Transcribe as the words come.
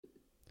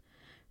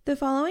The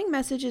following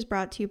message is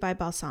brought to you by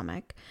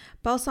Balsamiq.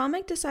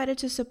 Balsamiq decided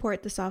to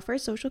support the software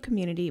social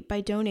community by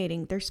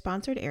donating their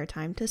sponsored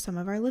airtime to some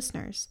of our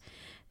listeners.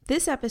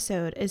 This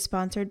episode is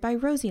sponsored by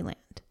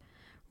Rosieland.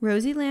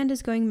 Rosieland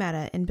is going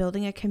meta in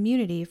building a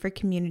community for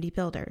community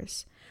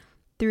builders.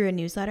 Through a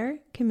newsletter,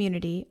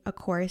 community, a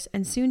course,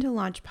 and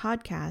soon-to-launch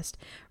podcast,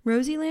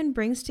 Rosieland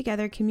brings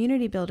together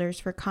community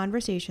builders for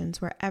conversations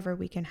wherever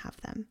we can have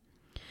them.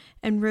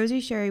 And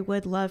Rosie Sherry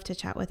would love to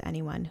chat with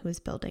anyone who is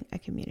building a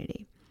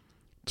community.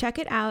 Check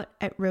it out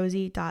at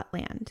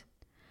rosie.land.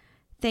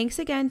 Thanks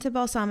again to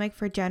Balsamiq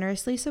for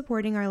generously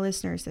supporting our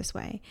listeners this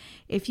way.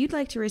 If you'd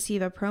like to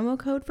receive a promo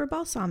code for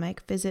Balsamiq,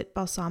 visit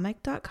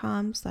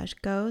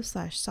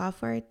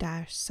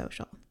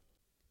balsamiq.com/go/software-social.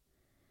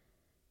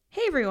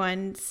 Hey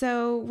everyone,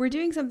 so we're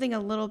doing something a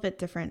little bit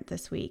different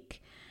this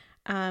week.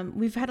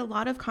 We've had a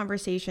lot of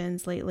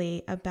conversations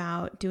lately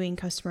about doing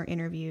customer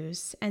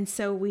interviews, and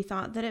so we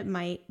thought that it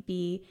might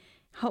be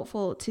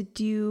helpful to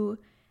do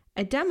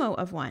a demo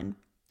of one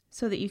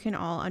so that you can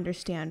all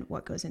understand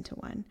what goes into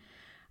one.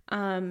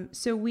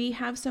 So we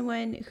have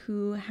someone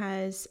who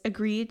has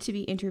agreed to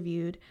be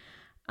interviewed,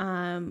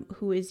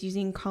 who is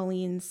using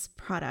Colleen's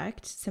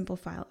product, Simple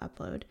File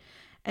Upload.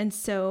 And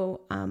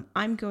so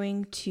I'm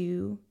going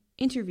to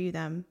interview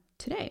them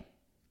today.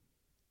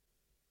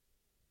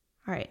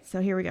 All right,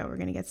 so here we go. We're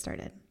going to get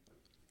started.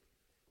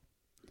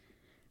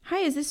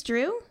 Hi, is this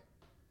Drew?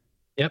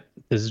 Yep,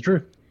 this is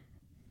Drew.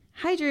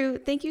 Hi, Drew.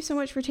 Thank you so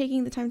much for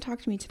taking the time to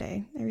talk to me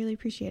today. I really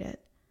appreciate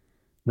it.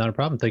 Not a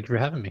problem. Thank you for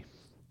having me.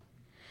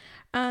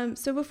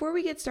 So before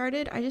we get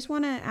started, I just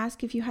want to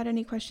ask if you had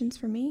any questions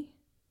for me.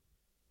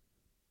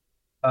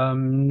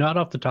 Not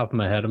off the top of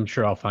my head. I'm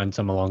sure I'll find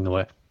some along the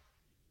way.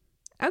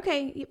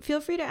 Okay,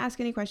 feel free to ask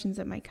any questions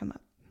that might come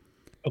up.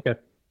 Okay.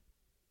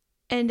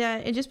 And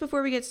just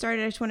before we get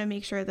started, I just want to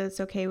make sure that it's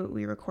okay that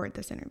we record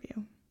this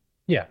interview.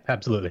 Yeah,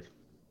 absolutely.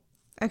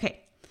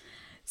 Okay.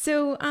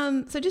 So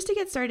just to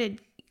get started,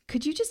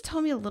 could you just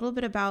tell me a little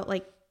bit about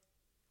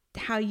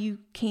how you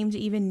came to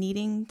even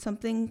needing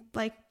something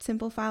like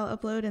Simple File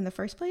Upload in the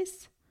first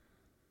place?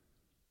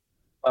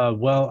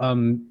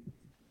 I'm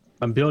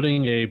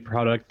building a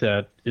product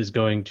that is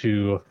going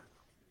to.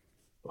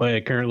 Well,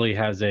 it currently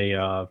has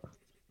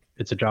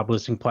it's a job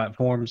listing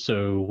platform,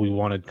 so we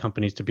wanted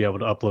companies to be able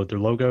to upload their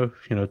logo,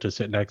 to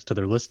sit next to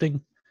their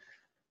listing.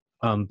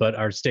 But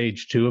our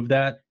stage 2 of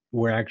that,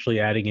 we're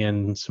actually adding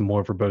in some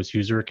more verbose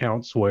user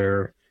accounts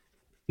where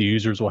the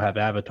users will have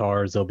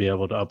avatars. They'll be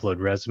able to upload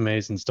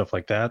resumes and stuff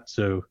like that.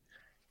 So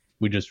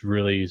we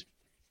really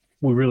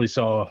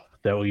saw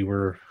that we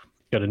were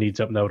going to need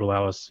something that would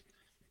allow us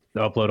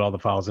to upload all the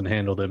files and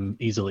handle them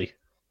easily.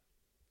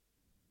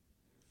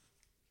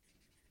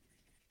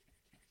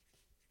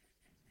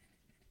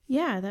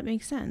 Yeah, that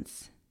makes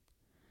sense.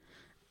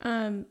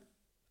 I'm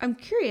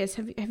curious,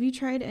 have you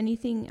tried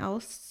anything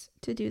else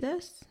to do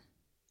this?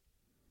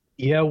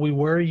 Yeah, we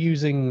were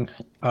using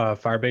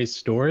Firebase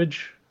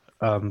storage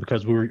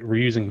because we're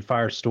using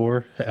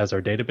Firestore as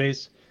our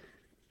database.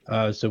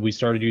 So we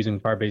started using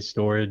Firebase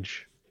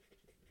storage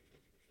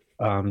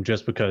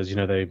just because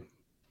they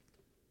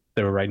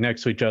were right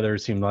next to each other.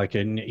 It seemed like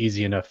an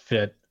easy enough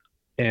fit,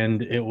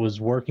 and it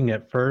was working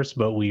at first.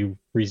 But we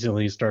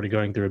recently started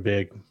going through a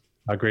big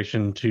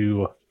migration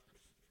to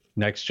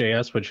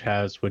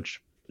Next.js,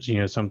 which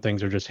some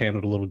things are just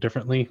handled a little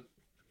differently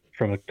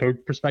from a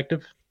code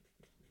perspective.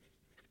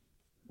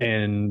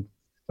 And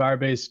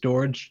Firebase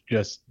storage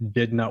just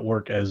did not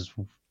work as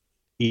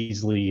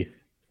easily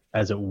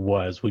as it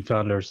was. We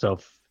found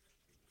ourselves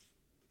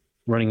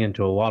running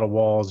into a lot of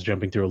walls,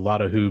 jumping through a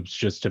lot of hoops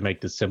just to make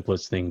the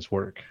simplest things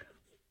work.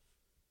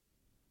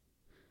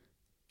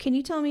 Can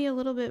you tell me a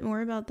little bit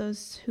more about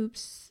those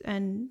hoops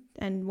and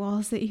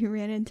walls that you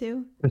ran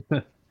into?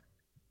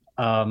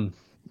 I'm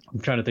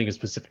trying to think of a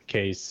specific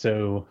case.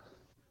 So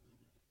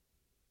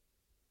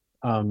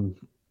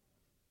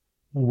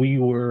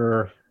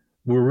we're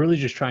really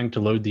just trying to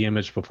load the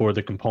image before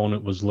the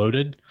component was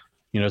loaded,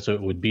 so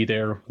it would be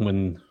there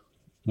when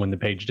the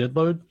page did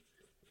load.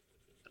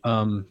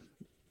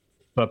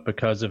 But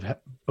because of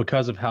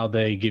how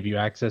they give you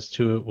access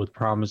to it with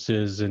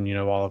promises and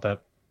all of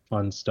that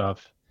fun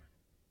stuff,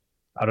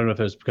 I don't know if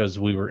it was because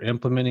we were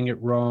implementing it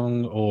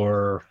wrong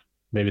or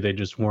maybe they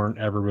just weren't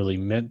ever really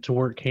meant to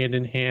work hand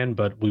in hand,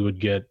 but we were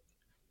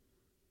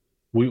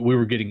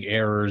getting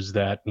errors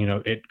that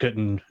it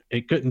couldn't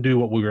do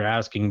what we were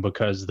asking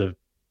because the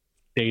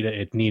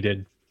data it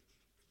needed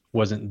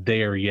wasn't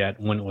there yet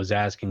when it was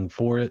asking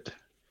for it.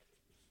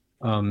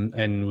 And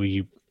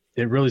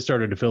it really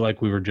started to feel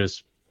like we were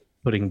just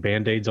putting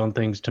band-aids on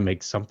things to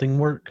make something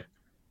work.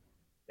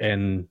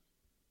 And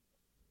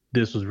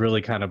this was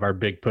really kind of our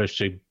big push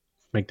to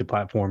make the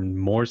platform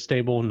more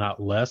stable,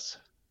 not less.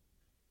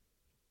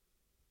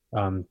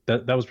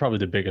 That was probably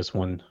the biggest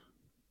one.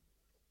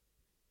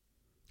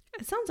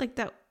 It sounds like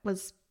that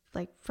was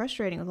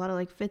frustrating, a lot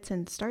of fits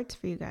and starts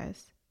for you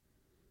guys.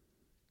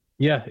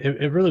 Yeah,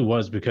 it really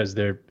was because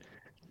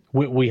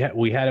we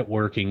had it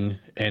working,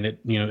 and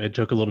it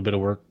took a little bit of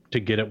work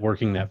to get it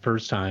working that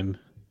first time,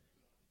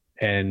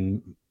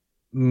 and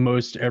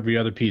most every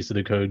other piece of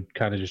the code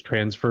kind of just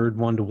transferred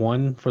one to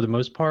one for the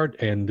most part,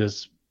 and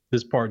this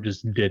part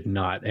just did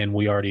not. And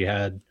we already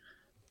had,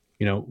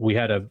 we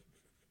had a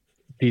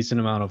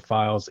decent amount of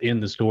files in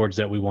the storage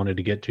that we wanted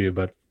to get to,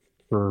 but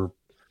for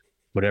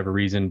whatever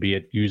reason, be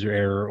it user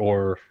error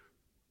or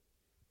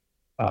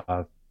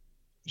uh,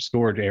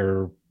 storage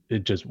error,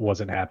 it just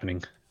wasn't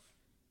happening.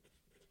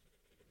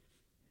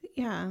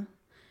 Yeah.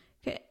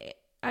 Okay.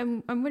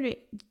 I'm wondering,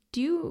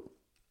 do you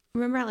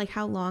remember like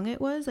how long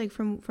it was, like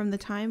from the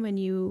time when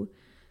you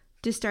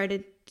just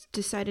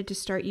decided to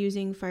start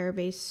using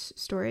Firebase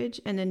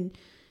storage, and then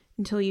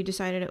until you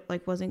decided it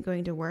like wasn't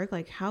going to work?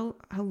 Like how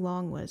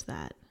long was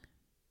that?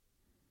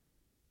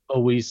 Oh,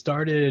 we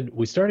started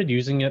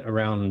using it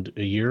around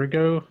a year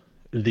ago.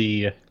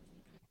 The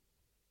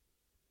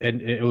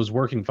and it was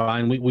working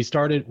fine. We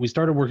started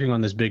working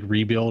on this big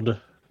rebuild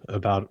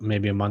about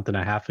maybe a month and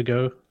a half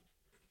ago,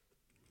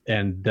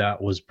 and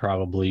that was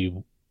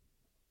probably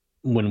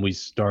when we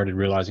started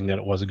realizing that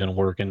it wasn't going to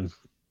work. And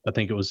I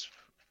think it was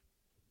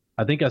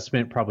I think I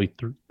spent probably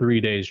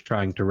 3 days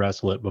trying to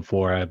wrestle it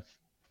before I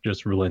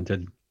just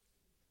relented.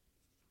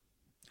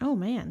 Oh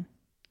man.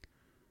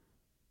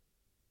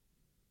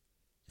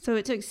 So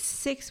it took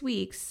 6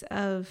 weeks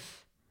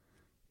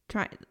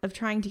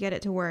trying to get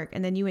it to work,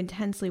 and then you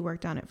intensely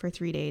worked on it for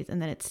 3 days,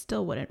 and then it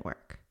still wouldn't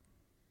work.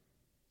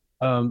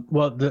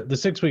 Well, the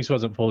 6 weeks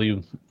wasn't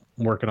fully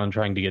working on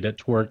trying to get it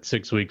to work.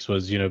 6 weeks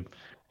was,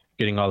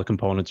 getting all the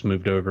components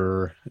moved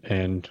over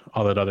and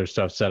all that other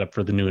stuff set up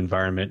for the new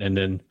environment. And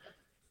then,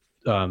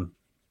 um,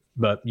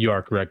 but you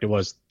are correct. It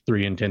was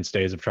 3 intense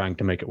days of trying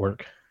to make it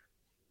work.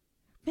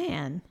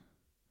 Man,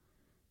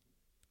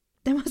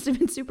 that must have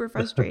been super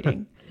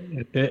frustrating.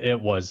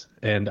 It was,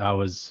 and I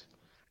was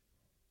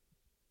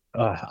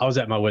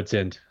at my wit's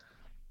end.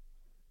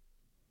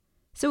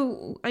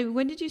 So,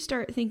 when did you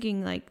start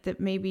thinking like that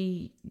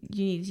maybe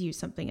you need to use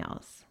something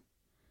else?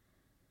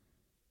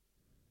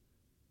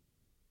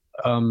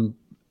 Um,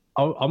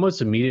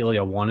 Almost immediately,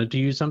 I wanted to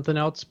use something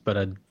else, but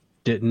I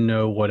didn't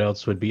know what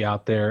else would be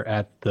out there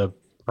at the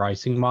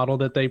pricing model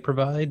that they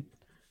provide.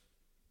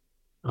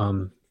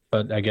 Um,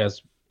 but I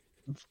guess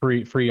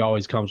free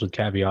always comes with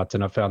caveats,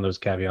 and I found those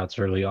caveats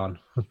early on.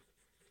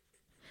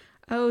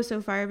 Oh,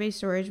 so Firebase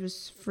storage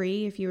was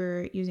free if you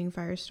were using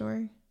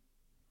Firestore?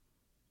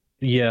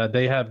 Yeah,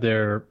 they have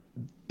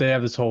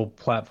this whole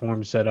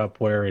platform set up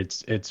where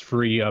it's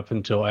free up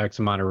until X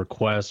amount of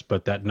requests,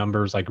 but that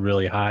number is like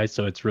really high,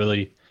 so it's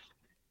really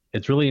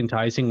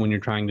enticing when you're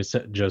trying to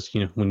set just,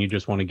 when you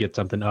just want to get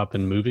something up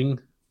and moving.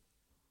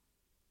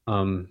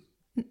 Um,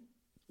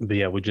 but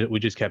yeah, we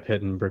just kept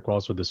hitting brick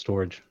walls with the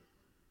storage.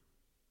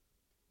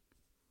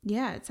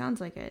 Yeah, it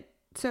sounds like it.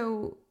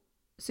 So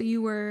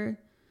you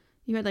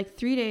had like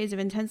 3 days of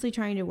intensely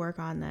trying to work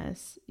on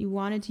this. You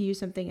wanted to use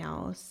something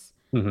else,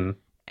 Hmm.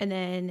 and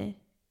then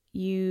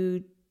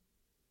you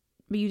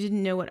but you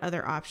didn't know what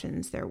other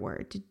options there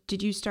were.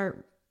 Did you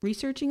start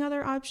researching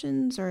other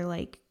options, or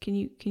like can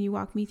you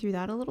walk me through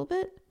that a little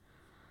bit?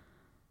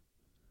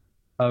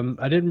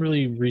 I didn't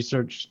really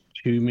research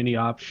too many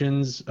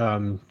options,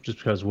 just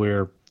because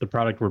the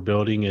product we're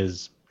building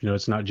is,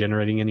 it's not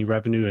generating any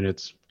revenue and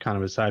it's kind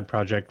of a side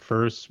project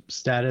first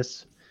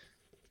status.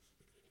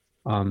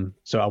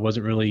 So I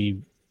wasn't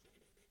really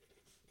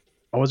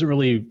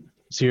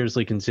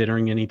seriously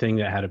considering anything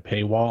that had a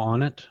paywall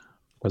on it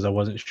because I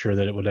wasn't sure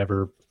that it would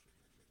ever,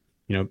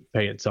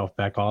 pay itself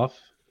back off.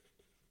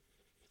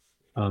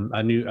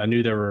 I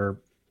knew there were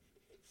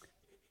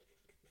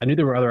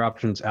other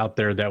options out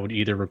there that would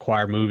either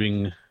require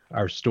moving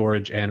our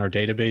storage and our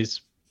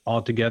database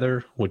all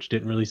together, which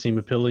didn't really seem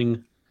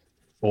appealing,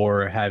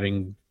 or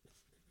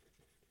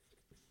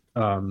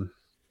um,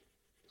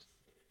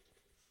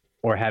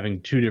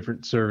 having two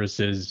different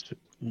services,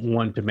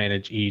 one to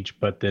manage each,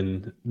 but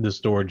then the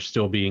storage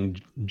still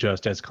being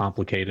just as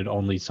complicated,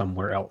 only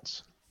somewhere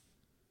else.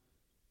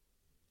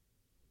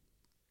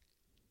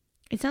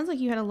 It sounds like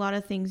you had a lot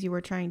of things you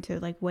were trying to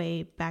like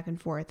weigh back and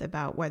forth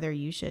about whether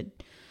you should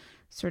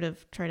sort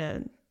of try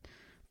to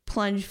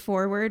plunge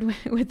forward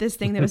with this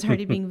thing that was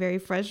already being very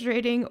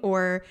frustrating,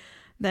 or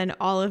then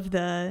all of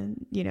the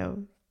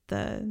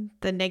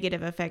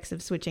negative effects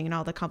of switching and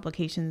all the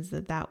complications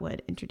that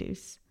would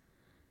introduce.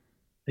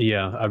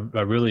 Yeah,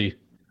 I really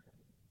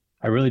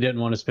didn't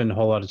want to spend a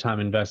whole lot of time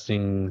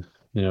investing,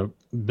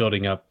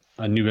 building up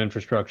a new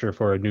infrastructure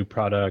for a new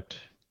product,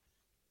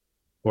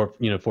 or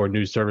for a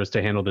new service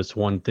to handle this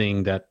one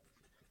thing that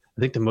I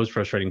think the most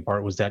frustrating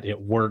part was that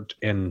it worked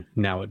and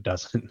now it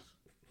doesn't.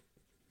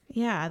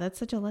 Yeah, that's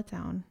such a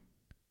letdown.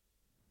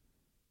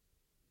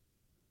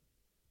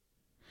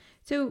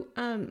 So,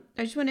 I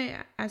just want to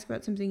ask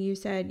about something you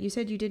said. You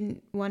said you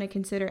didn't want to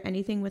consider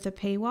anything with a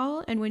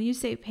paywall. And when you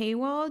say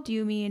paywall, do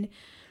you mean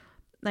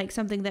like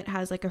something that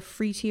has like a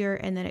free tier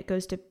and then it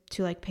goes to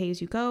like pay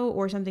as you go,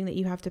 or something that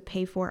you have to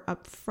pay for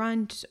up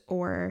front,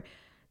 or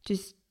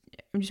just,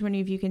 I'm just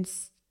wondering if you can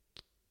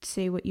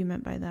say what you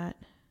meant by that.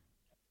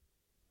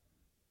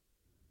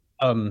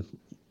 Um,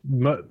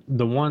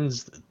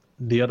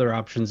 the other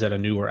options that I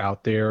knew were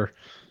out there,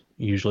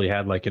 usually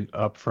had like an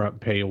upfront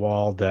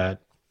paywall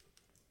that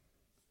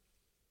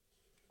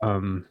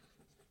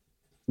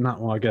not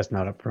well, I guess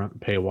not upfront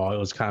paywall. It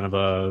was kind of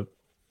a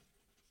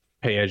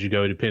pay as you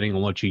go depending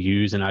on what you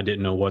use, and I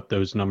didn't know what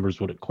those numbers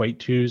would equate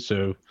to.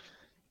 So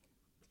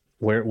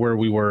where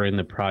we were in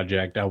the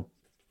project,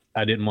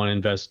 I didn't want to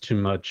invest too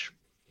much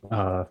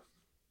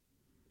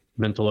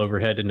mental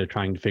overhead into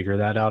trying to figure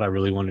that out. I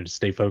really wanted to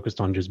stay focused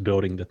on just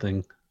building the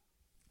thing.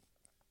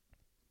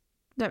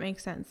 That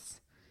makes sense.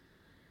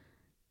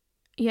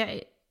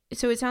 Yeah.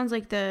 So it sounds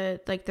like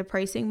the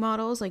pricing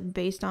models, like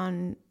based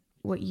on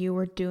what you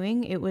were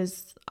doing, it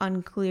was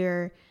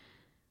unclear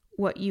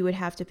what you would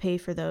have to pay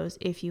for those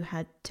if you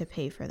had to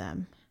pay for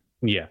them.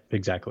 Yeah,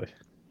 exactly.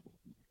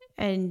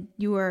 And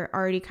you were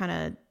already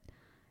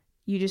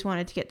you just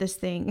wanted to get this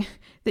thing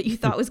that you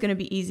thought was going to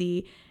be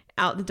easy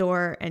out the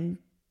door, and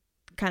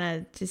kind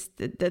of just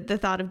the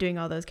thought of doing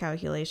all those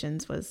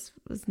calculations was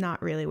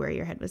not really where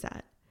your head was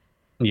at.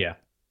 Yeah.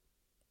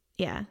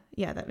 Yeah,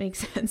 that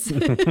makes sense.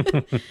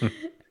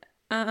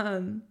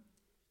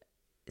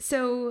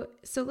 So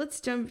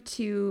let's jump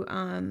to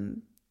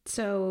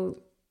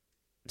so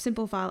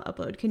simple file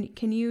upload.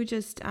 Can you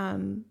just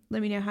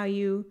let me know how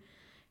you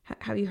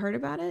heard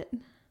about it?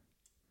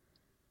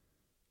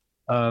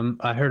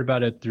 I heard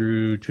about it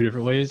through two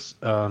different ways.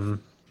 I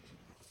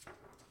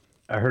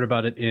heard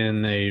about it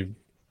in a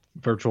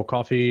virtual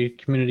coffee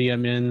community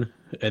I'm in,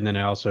 and then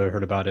I also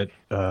heard about it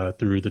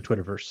through the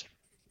Twitterverse.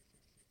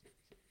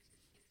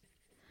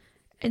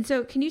 And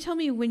so can you tell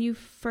me when you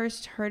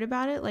first heard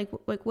about it? Like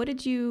what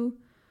did you,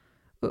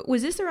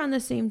 was this around the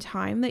same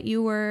time that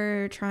you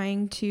were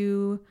trying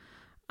to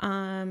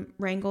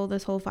wrangle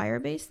this whole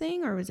Firebase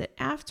thing, or was it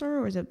after,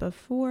 or was it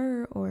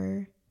before,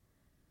 or?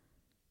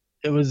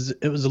 It was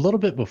a little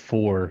bit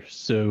before.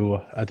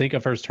 So I think I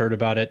first heard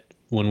about it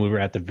when we were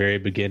at the very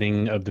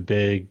beginning of the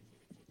big,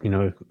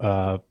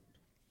 I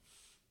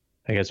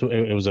guess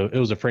it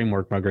was a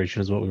framework migration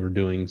is what we were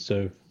doing.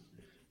 So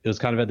it was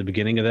kind of at the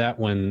beginning of that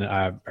when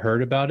I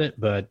heard about it,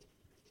 but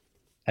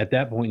at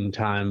that point in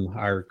time,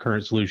 our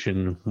current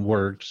solution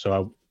worked.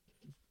 So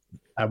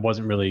I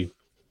wasn't really,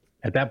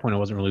 at that point, I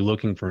wasn't really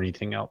looking for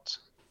anything else.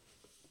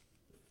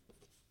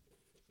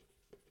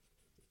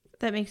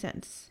 That makes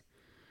sense.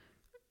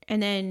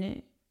 And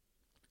then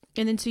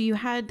so you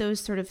had those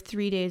sort of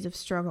 3 days of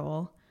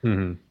struggle,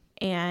 mm-hmm.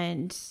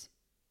 and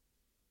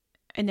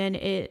then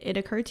it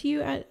occurred to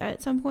you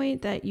at some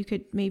point that you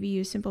could maybe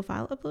use simple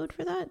file upload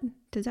for that.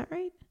 Is that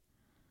right?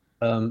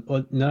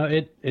 Well, no,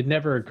 it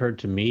never occurred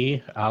to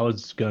me. I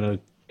was gonna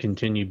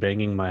continue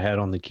banging my head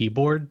on the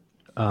keyboard.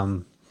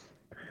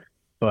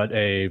 But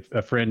a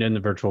friend in the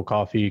virtual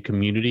coffee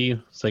community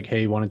was like,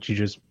 "Hey, why don't you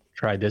just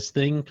try this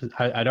thing?" Because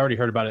I'd already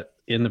heard about it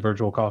in the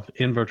virtual coffee.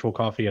 In virtual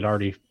coffee, I'd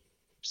already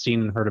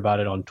seen and heard about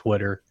it on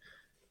Twitter.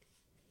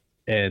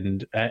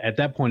 And at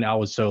that point, I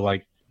was so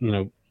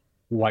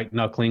white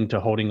knuckling to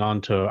holding on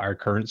to our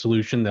current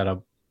solution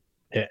that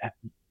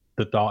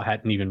the thought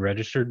hadn't even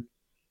registered.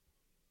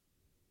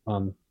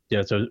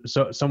 Yeah,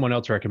 so someone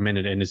else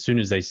recommended it, and as soon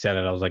as they said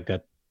it, I was like,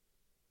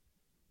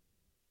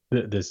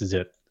 this is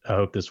it. I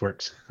hope this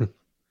works.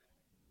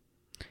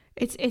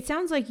 It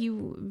sounds like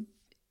you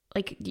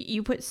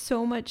put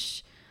so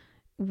much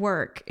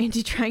work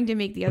into trying to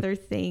make the other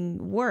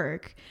thing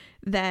work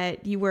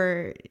that you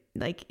were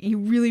like, you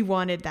really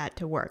wanted that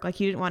to work. Like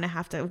you didn't want to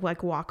have to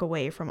like walk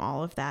away from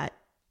all of that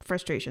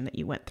frustration that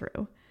you went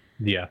through.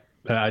 Yeah,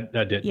 I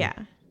did. Yeah.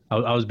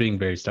 I was being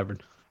very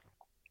stubborn.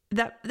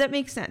 That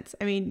makes sense.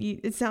 I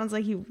mean, it sounds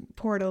like you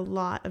poured a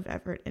lot of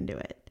effort into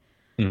it.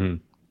 Mm-hmm.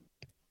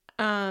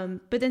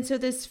 But then, so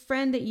this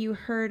friend that you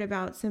heard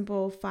about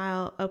simple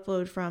file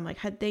upload from, like,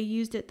 had they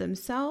used it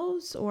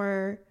themselves,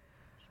 or?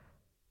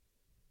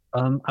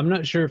 I'm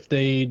not sure if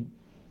they'd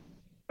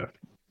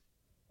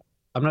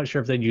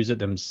use it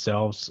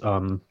themselves. I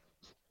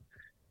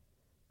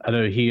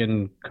know he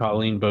and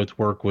Colleen both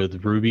work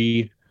with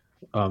Ruby,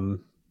 so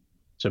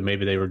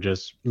maybe they were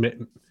just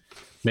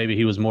maybe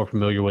he was more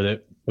familiar with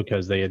it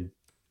because they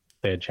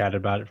had chatted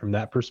about it from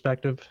that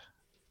perspective.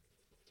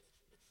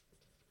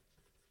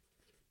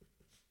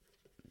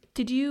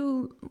 Did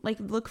you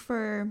look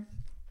for,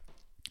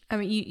 I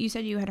mean, you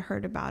said you had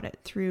heard about it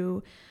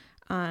through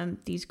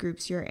these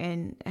groups you're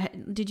in.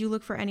 Did you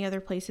look for any other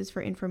places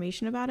for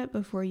information about it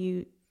before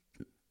you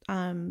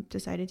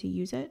decided to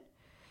use it?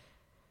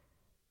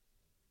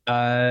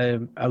 I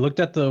looked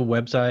at the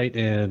website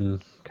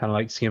and kind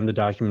of skimmed the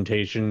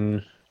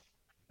documentation.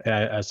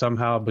 I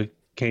somehow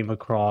came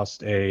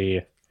across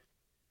I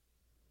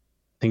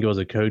think it was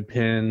a code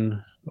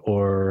pin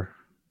or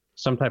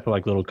some type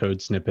of little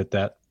code snippet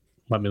that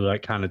let me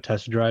kind of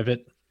test drive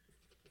it.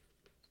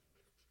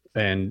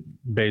 And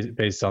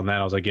based on that,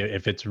 I was like,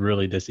 if it's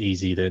really this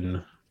easy,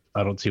 then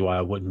I don't see why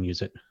I wouldn't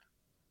use it.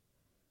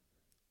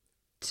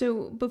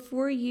 So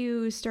before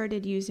you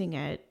started using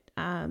it,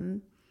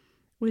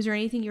 was there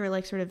anything you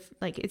were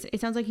it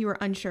sounds like you were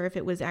unsure if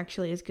it was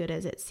actually as good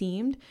as it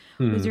seemed.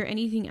 Was there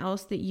anything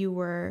else that you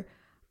were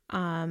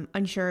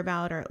unsure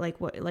about, or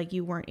what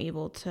you weren't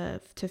able to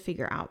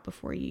figure out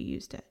before you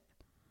used it?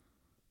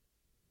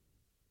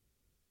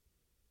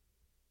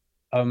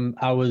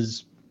 I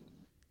was,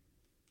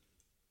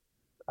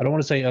 I don't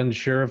want to say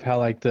unsure of how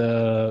like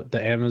the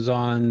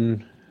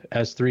Amazon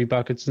S3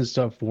 buckets and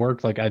stuff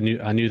worked. Like I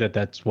knew that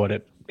that's what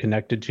it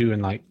connected to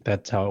and like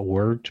that's how it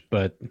worked,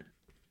 but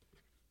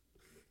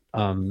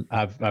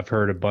I've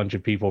heard a bunch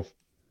of people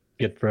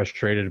get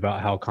frustrated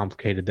about how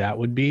complicated that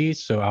would be.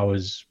 So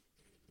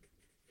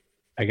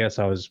I guess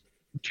I was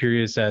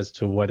curious as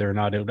to whether or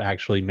not it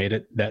actually made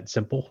it that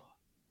simple.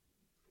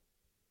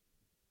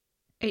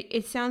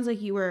 It sounds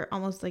like you were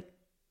almost like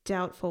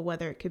doubtful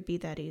whether it could be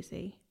that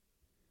easy.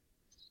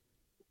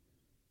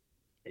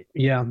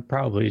 Yeah,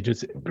 probably.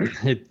 Just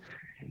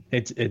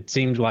it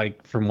seemed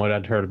like from what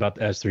I'd heard about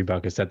the S3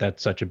 buckets that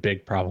that's such a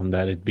big problem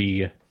that it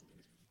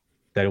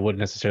wouldn't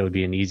necessarily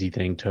be an easy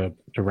thing to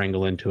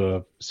wrangle into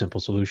a simple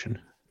solution.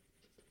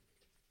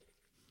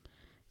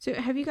 So,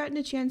 have you gotten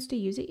a chance to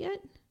use it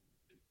yet?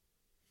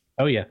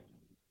 Oh yeah,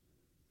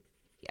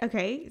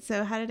 Okay,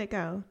 so how did it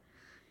go?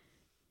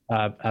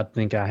 I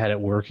think I had it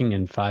working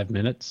in 5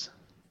 minutes.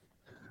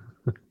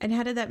 And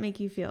how did that make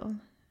you feel?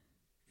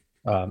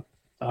 Um,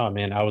 oh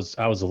man, I was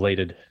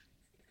elated.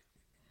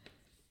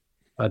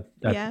 I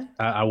I Yeah?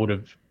 I would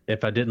have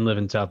if I didn't live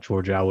in South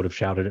Georgia, I would have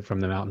shouted it from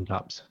the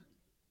mountaintops.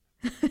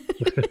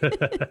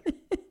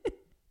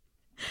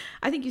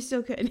 I think you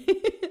still could.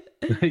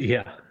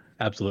 Yeah,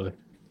 absolutely.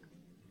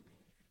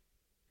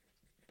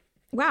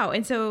 Wow.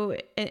 And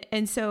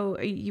so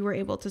you were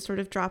able to sort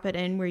of drop it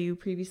in where you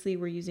previously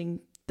were using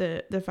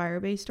the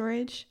Firebase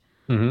storage.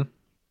 Hmm.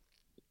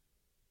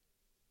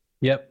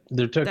 Yep,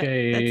 there took That's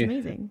a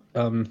amazing.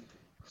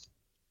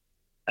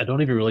 I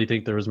don't even really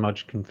think there was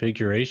much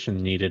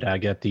configuration needed. I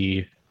get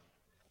the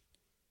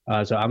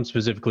so I'm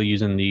specifically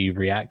using the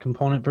React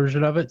component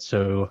version of it.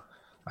 So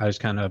I just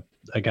kind of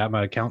I got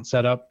my account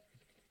set up,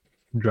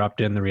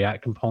 dropped in the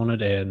React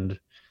component, and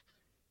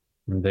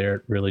there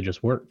it really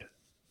just worked.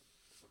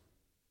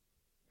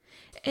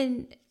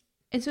 And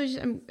and so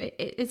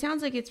it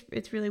sounds like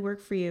it's really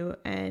worked for you,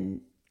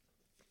 and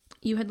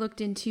you had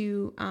looked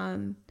into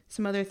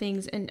some other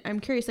things. And I'm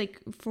curious, like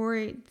for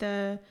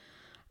the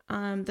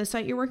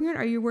site you're working on,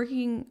 are you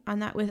working on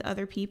that with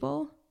other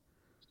people?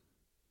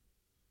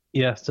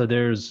 Yeah, so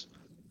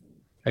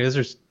I guess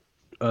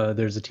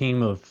there's a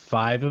team of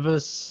five of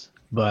us,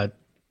 but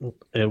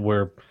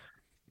we're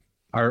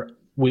our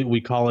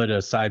we call it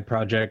a side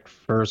project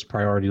first,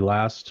 priority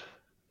last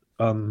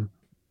um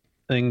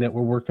thing that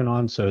we're working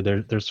on. So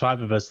there's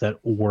five of us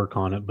that work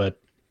on it, but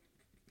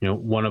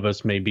one of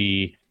us may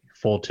be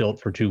full tilt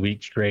for 2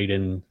 weeks straight,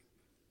 and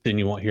then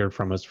you won't hear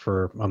from us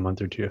for a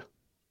month or two.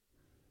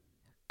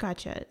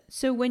 Gotcha.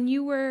 So when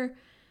you were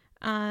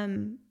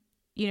um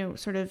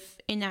sort of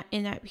in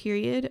that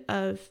period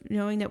of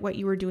knowing that what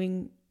you were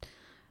doing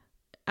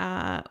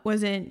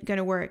wasn't going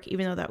to work,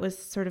 even though that was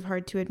sort of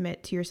hard to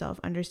admit to yourself,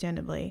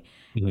 understandably,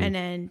 Mhm. and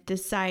then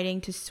deciding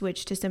to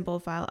switch to simple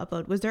file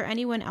upload, was there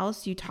anyone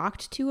else you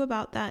talked to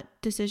about that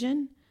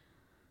decision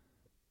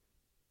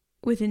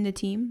within the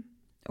team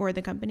or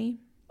the company?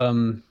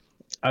 Um,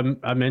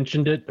 I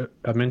mentioned it.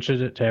 I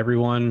mentioned it to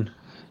everyone.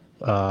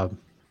 Uh,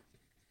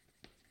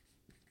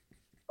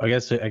 I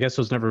guess it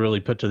was never really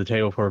put to the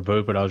table for a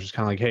vote, but I was just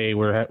kind of like, hey,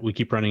 we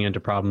keep running into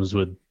problems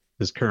with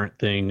this current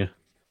thing.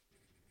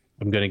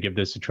 I'm going to give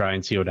this a try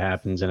and see what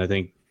happens. And I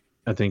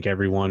think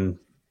everyone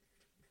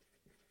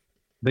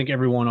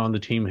on the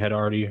team had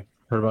already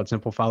heard about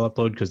Simple File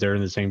Upload because they're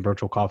in the same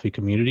virtual coffee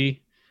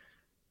community.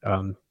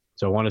 Um,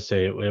 so I want to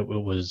say it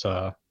was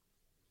a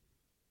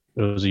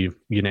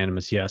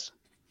unanimous yes.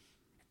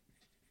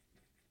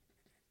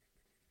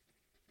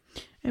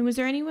 And was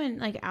there anyone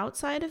like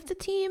outside of the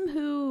team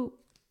who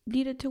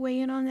needed to weigh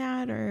in on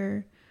that,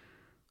 or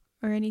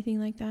anything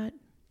like that?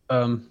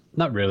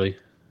 Not really.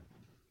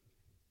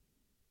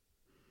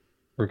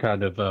 We're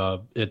kind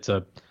of it's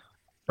a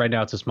right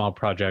now it's a small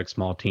project,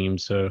 small team.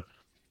 So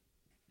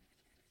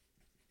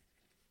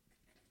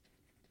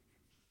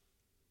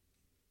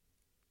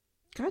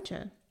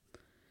Gotcha.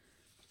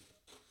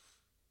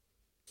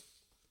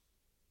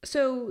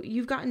 So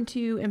you've gotten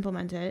to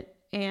implement it,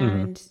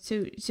 mhm. and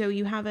so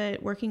you have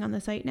it working on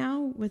the site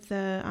now with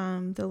the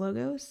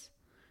logos.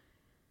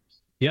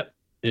 Yep,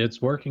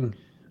 it's working.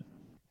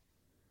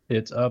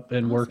 It's up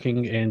and Awesome.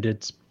 working, and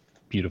it's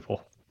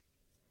beautiful.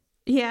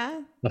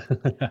 Yeah.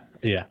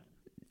 Yeah,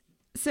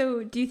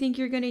 So do you think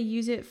you're going to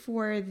use it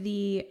for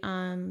the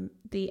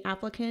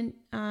applicant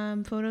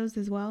photos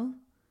as well?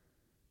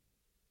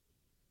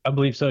 I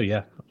believe so.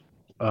 Yeah.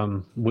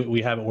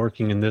 We have it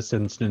working in this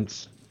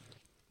instance,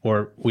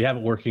 or we have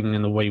it working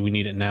in the way we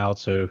need it now.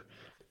 So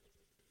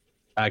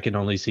I can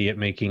only see it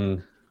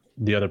making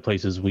the other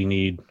places we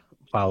need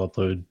file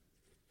upload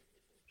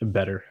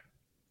better.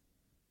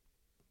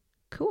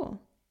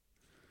 Cool.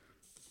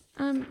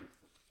 Um,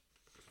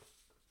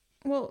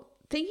 well,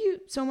 thank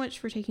you so much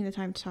for taking the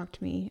time to talk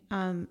to me.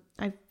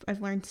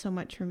 I've learned so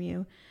much from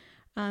you.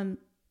 Um,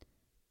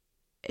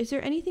 is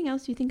there anything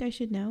else you think I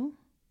should know?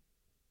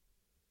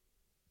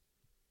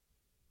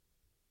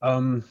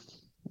 Um,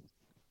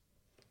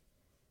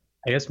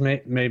 I guess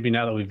maybe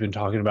now that we've been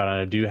talking about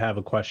it, I do have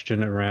a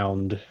question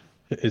around.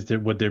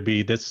 would there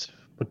be, this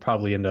would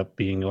probably end up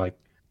being like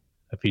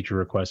a feature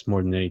request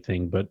more than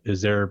anything, but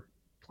is there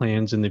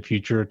plans in the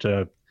future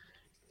to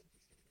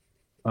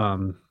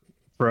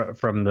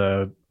from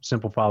the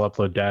simple file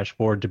upload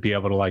dashboard to be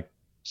able to like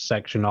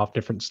section off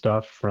different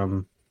stuff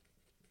from,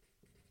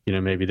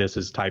 maybe this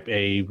is type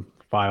A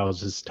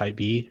files is type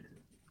B,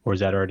 or is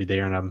that already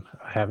there and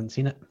I haven't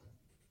seen it?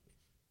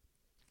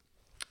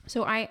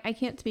 So I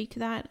can't speak to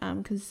that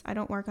because I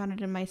don't work on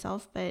it in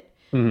myself, but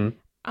Mm-hmm.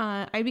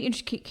 I'd be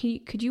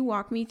interested. Could you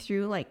walk me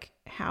through like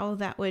how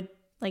that would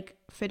like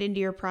fit into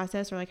your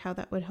process, or like how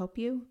that would help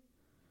you?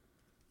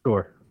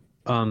 Sure.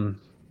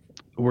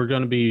 We're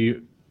going to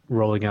be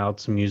rolling out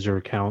some user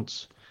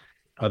accounts.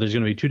 There's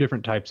going to be two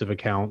different types of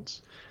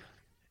accounts.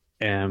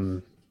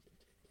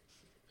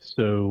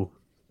 So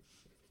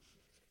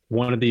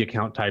one of the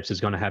account types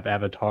is going to have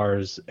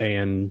avatars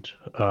and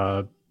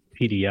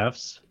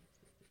PDFs.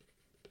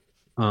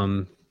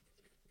 And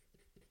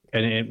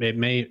it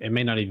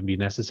may not even be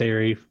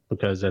necessary,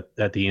 because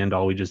at the end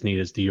all we just need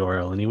is the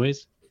URL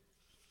anyways.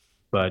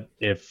 But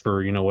if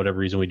for whatever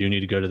reason we do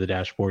need to go to the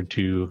dashboard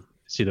to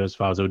see those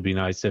files, it would be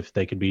nice if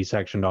they could be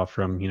sectioned off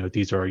from,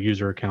 these are our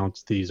user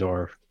accounts, these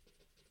are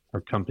our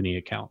company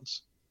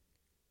accounts.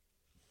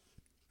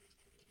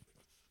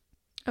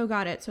 Oh,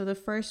 got it. So the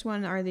first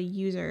one are the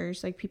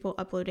users, like people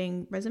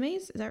uploading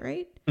resumes. Is that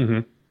right? Mm-hmm.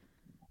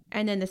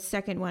 And then the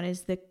second one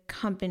is the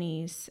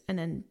companies, and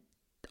then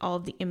all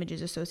of the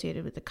images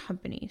associated with the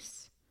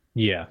companies.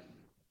 Yeah.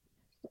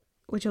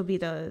 Which will be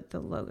the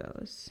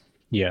logos.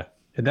 Yeah.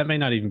 And that may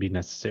not even be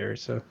necessary.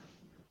 So,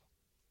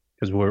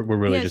 because we're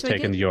really just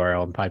taking the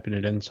URL and piping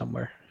it in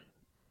somewhere.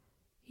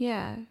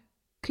 Yeah.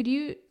 Could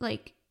you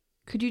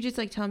just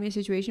like tell me a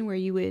situation where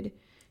you would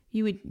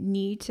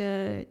need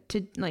to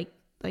like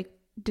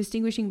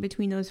distinguishing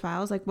between those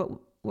files? Like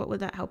what would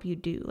that help you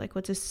do? Like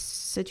what's a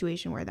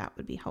situation where that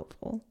would be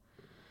helpful?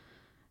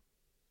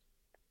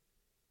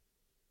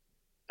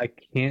 I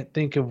can't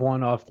think of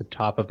one off the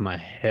top of my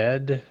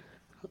head.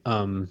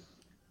 But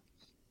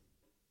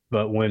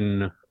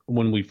when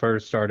we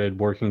first started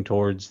working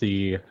towards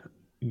the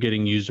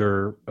getting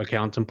user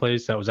accounts in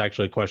place, that was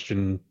actually a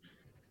question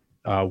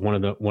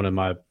one of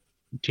my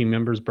team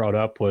members brought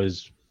up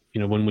was,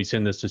 when we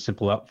send this to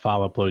simple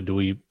file upload, do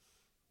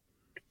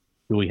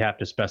we have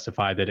to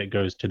specify that it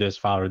goes to this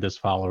file or this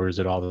file, or is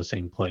it all the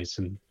same place?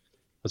 And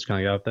that's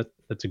kind of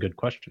that's a good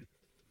question.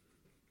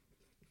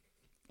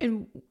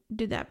 And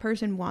did that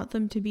person want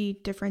them to be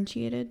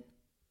differentiated?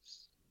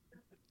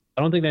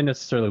 I don't think they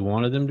necessarily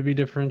wanted them to be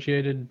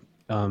differentiated,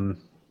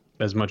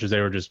 as much as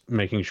they were just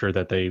making sure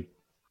that they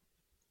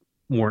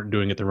weren't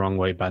doing it the wrong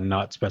way by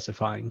not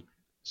specifying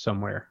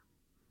somewhere.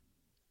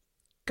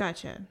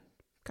 Gotcha.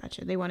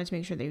 They wanted to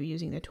make sure they were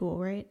using the tool,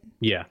 right?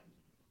 Yeah.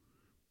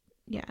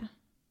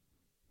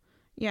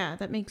 Yeah,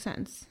 that makes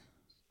sense.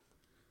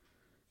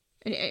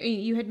 And I mean,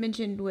 you had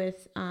mentioned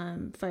with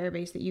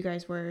Firebase that you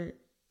guys were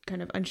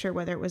kind of unsure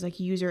whether it was like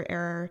user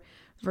error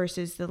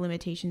versus the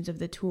limitations of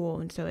the tool,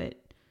 and so it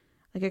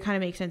kind of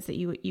makes sense that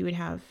you would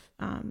have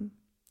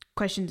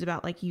questions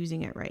about like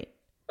using it right.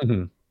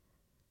 Mm-hmm.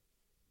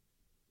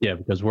 Yeah,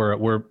 because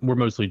we're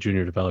mostly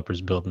junior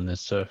developers building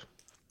this, so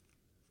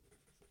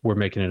we're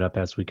making it up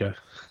as we go.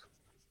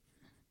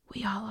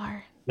 We all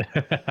are.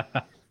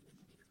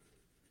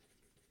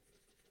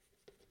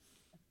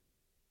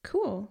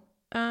 Cool.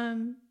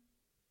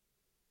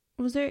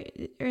 Is there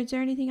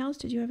anything else?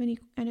 Did you have any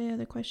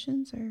other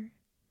questions or?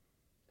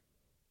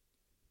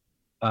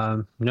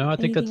 No, I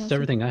think that's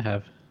everything I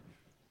have.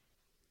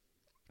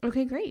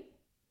 Okay, great.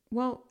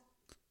 Well,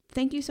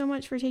 thank you so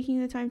much for taking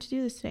the time to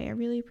do this today. I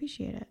really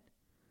appreciate it.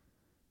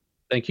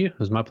 Thank you. It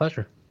was my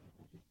pleasure.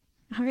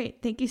 All right.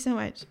 Thank you so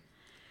much.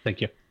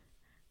 Thank you.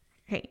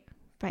 Okay.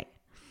 Bye.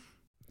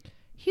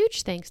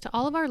 Huge thanks to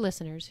all of our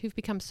listeners who've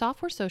become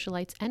software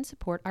socialites and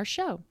support our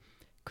show.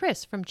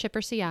 Chris from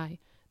Chipper CI,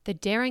 the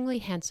daringly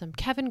handsome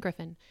Kevin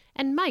Griffin,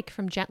 and Mike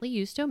from Gently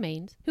Used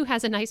Domains, who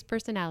has a nice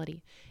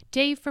personality,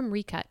 Dave from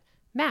Recut,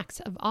 Max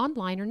of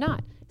Online or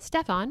Not,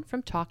 Stefan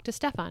from Talk to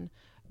Stefan,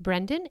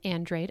 Brendan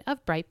Andrade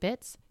of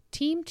Brightbits,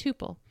 Team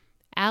Tuple,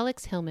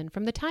 Alex Hillman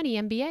from the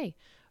Tiny MBA,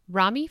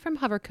 Rami from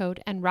Hovercode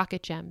and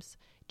Rocket Gems,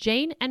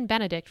 Jane and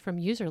Benedict from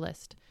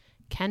Userlist,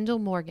 Kendall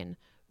Morgan,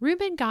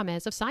 Ruben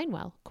Gomez of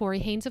Signwell, Corey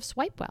Haynes of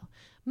Swipewell,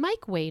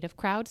 Mike Wade of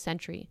Crowd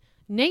Sentry,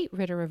 Nate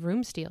Ritter of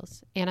Room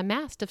Steals, Anna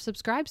Mast of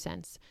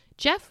SubscribeSense,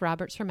 Jeff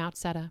Roberts from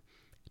Outseta,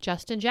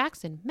 Justin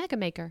Jackson,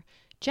 Megamaker,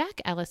 Jack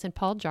Ellis and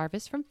Paul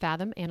Jarvis from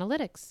Fathom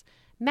Analytics,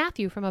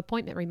 Matthew from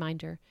Appointment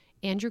Reminder,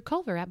 Andrew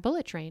Culver at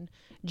Bullet Train,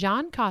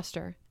 John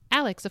Coster,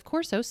 Alex of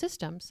Corso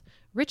Systems,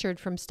 Richard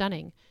from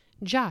Stunning,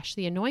 Josh,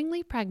 the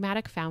annoyingly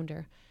pragmatic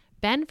founder,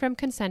 Ben from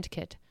Consent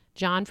Kit,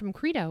 John from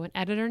Credo and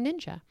Editor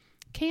Ninja,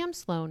 Cam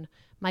Sloan,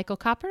 Michael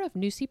Copper of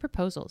Newsy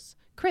Proposals,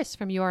 Chris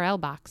from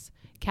URL Box,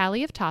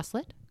 Callie of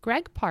Toslet,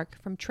 Greg Park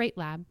from Trait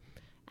Lab,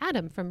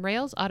 Adam from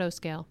Rails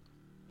Autoscale,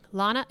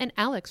 Lana and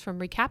Alex from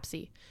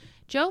Recapsy,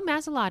 Joe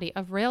Mazzolotti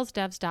of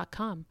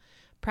RailsDevs.com,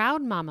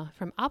 Proud Mama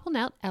from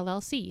AppleNet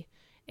LLC,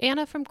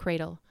 Anna from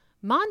Cradle,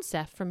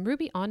 Monsef from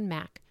Ruby on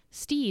Mac,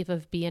 Steve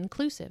of Be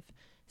Inclusive,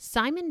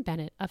 Simon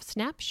Bennett of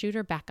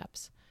Snapshooter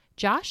Backups,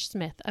 Josh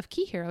Smith of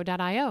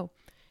KeyHero.io,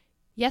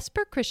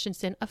 Jesper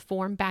Christensen of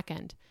Form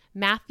Backend,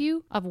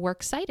 Matthew of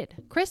Works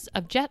Cited, Chris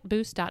of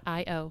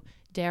JetBoost.io,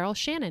 Daryl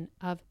Shannon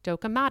of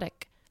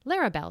Docomatic,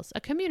 Larabelles,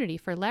 a community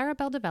for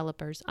Laravel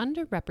developers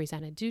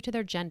underrepresented due to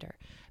their gender,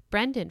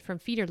 Brendan from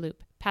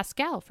Feederloop,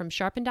 Pascal from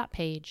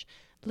Sharpen.page,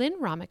 Lynn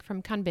Romick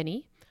from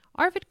Konbini,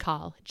 Arvid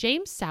Kahl,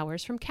 James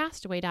Sowers from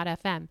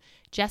Castaway.fm,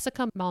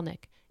 Jessica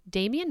Malnick,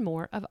 Damian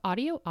Moore of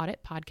Audio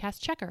Audit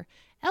Podcast Checker,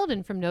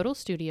 Eldon from Nodal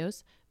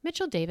Studios,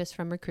 Mitchell Davis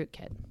from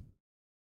RecruitKit.